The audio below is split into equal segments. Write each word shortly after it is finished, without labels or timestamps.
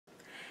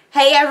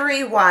Hey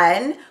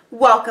everyone,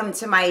 welcome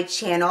to my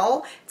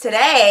channel.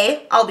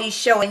 Today I'll be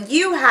showing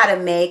you how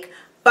to make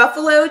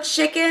buffalo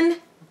chicken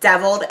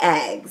deviled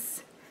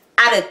eggs.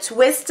 Add a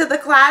twist to the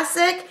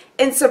classic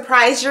and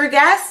surprise your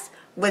guests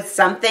with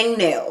something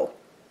new.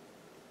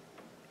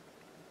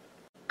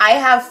 I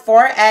have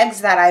 4 eggs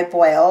that I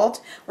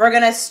boiled. We're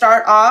going to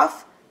start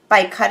off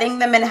by cutting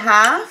them in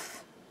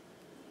half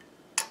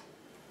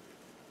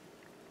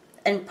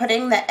and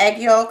putting the egg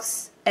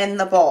yolks in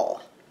the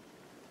bowl.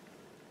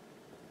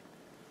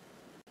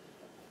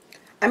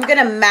 I'm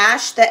going to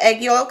mash the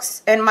egg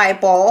yolks in my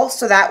bowl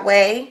so that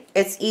way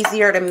it's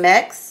easier to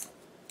mix.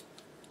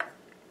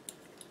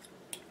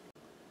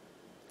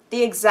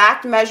 The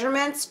exact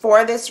measurements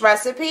for this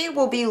recipe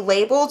will be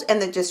labeled in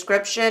the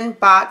description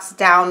box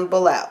down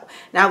below.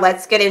 Now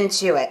let's get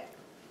into it.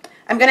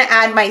 I'm going to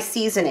add my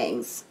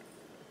seasonings.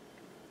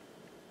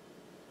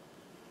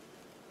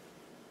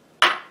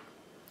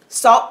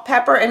 Salt,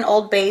 pepper, and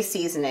Old Bay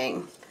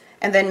seasoning,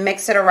 and then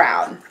mix it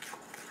around.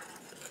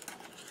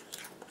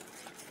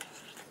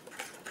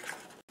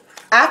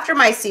 After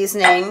my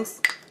seasonings,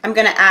 I'm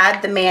going to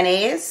add the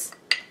mayonnaise,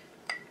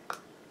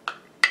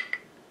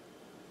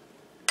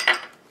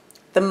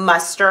 the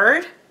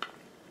mustard,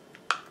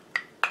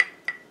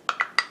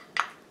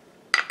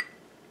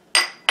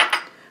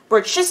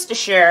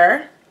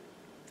 worcestershire,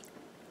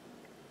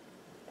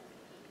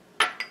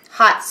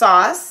 hot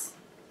sauce.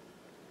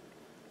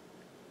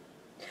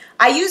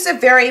 I use a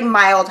very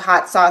mild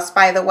hot sauce,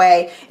 by the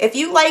way. If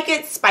you like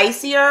it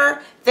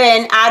spicier,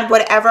 then add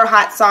whatever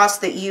hot sauce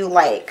that you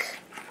like.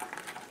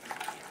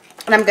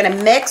 And I'm going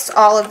to mix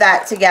all of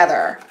that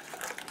together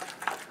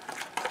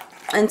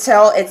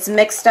until it's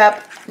mixed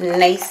up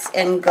nice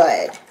and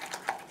good.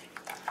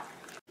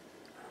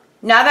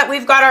 Now that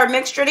we've got our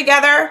mixture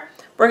together,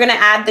 we're going to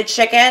add the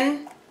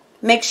chicken.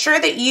 Make sure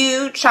that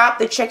you chop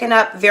the chicken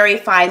up very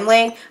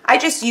finely. I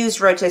just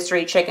use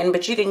rotisserie chicken,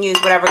 but you can use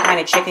whatever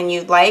kind of chicken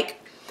you'd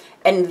like.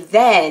 And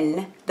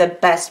then the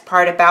best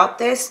part about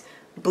this,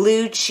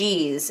 blue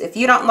cheese. If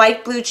you don't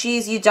like blue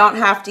cheese, you don't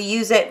have to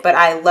use it, but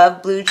I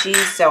love blue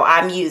cheese, so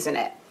I'm using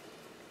it.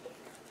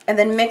 And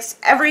then mix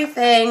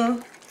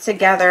everything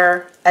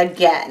together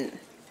again.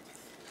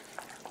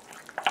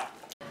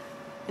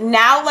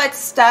 Now let's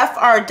stuff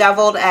our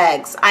deviled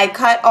eggs. I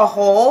cut a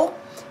hole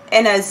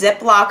in a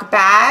Ziploc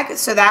bag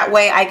so that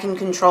way I can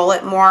control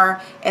it more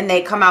and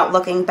they come out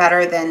looking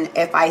better than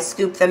if I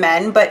scoop them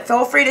in, but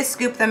feel free to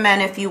scoop them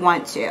in if you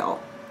want to.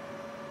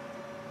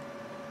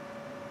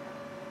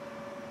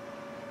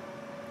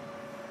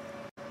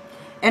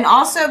 And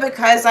also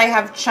because I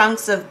have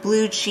chunks of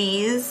blue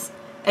cheese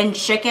and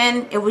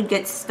chicken, it would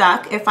get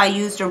stuck if I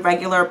used a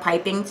regular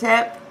piping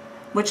tip,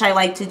 which I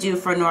like to do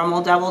for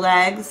normal deviled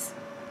eggs.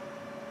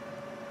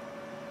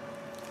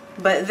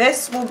 But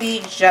this will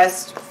be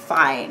just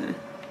fine.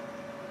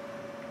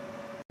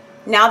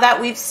 Now that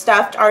we've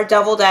stuffed our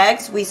deviled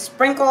eggs, we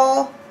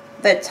sprinkle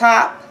the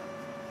top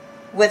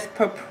with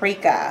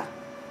paprika,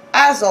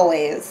 as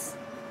always.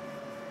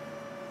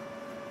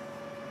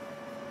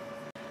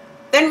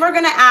 Then we're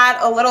going to add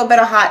a little bit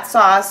of hot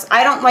sauce.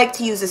 I don't like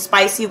to use a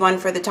spicy one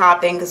for the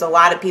topping because a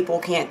lot of people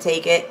can't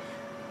take it.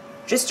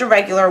 Just a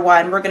regular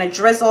one. We're going to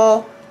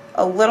drizzle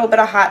a little bit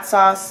of hot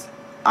sauce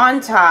on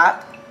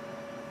top.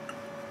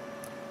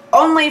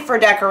 Only for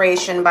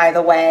decoration, by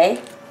the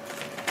way.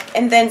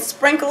 And then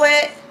sprinkle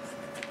it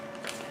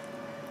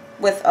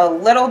with a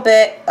little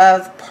bit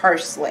of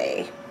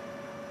parsley.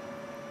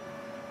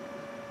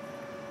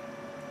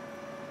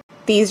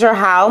 These are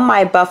how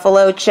my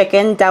buffalo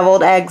chicken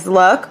deviled eggs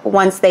look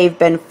once they've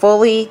been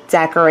fully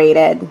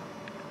decorated.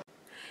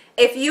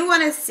 If you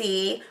want to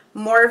see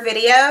more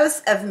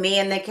videos of me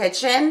in the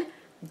kitchen,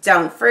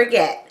 don't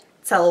forget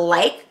to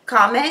like,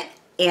 comment,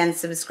 and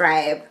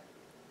subscribe.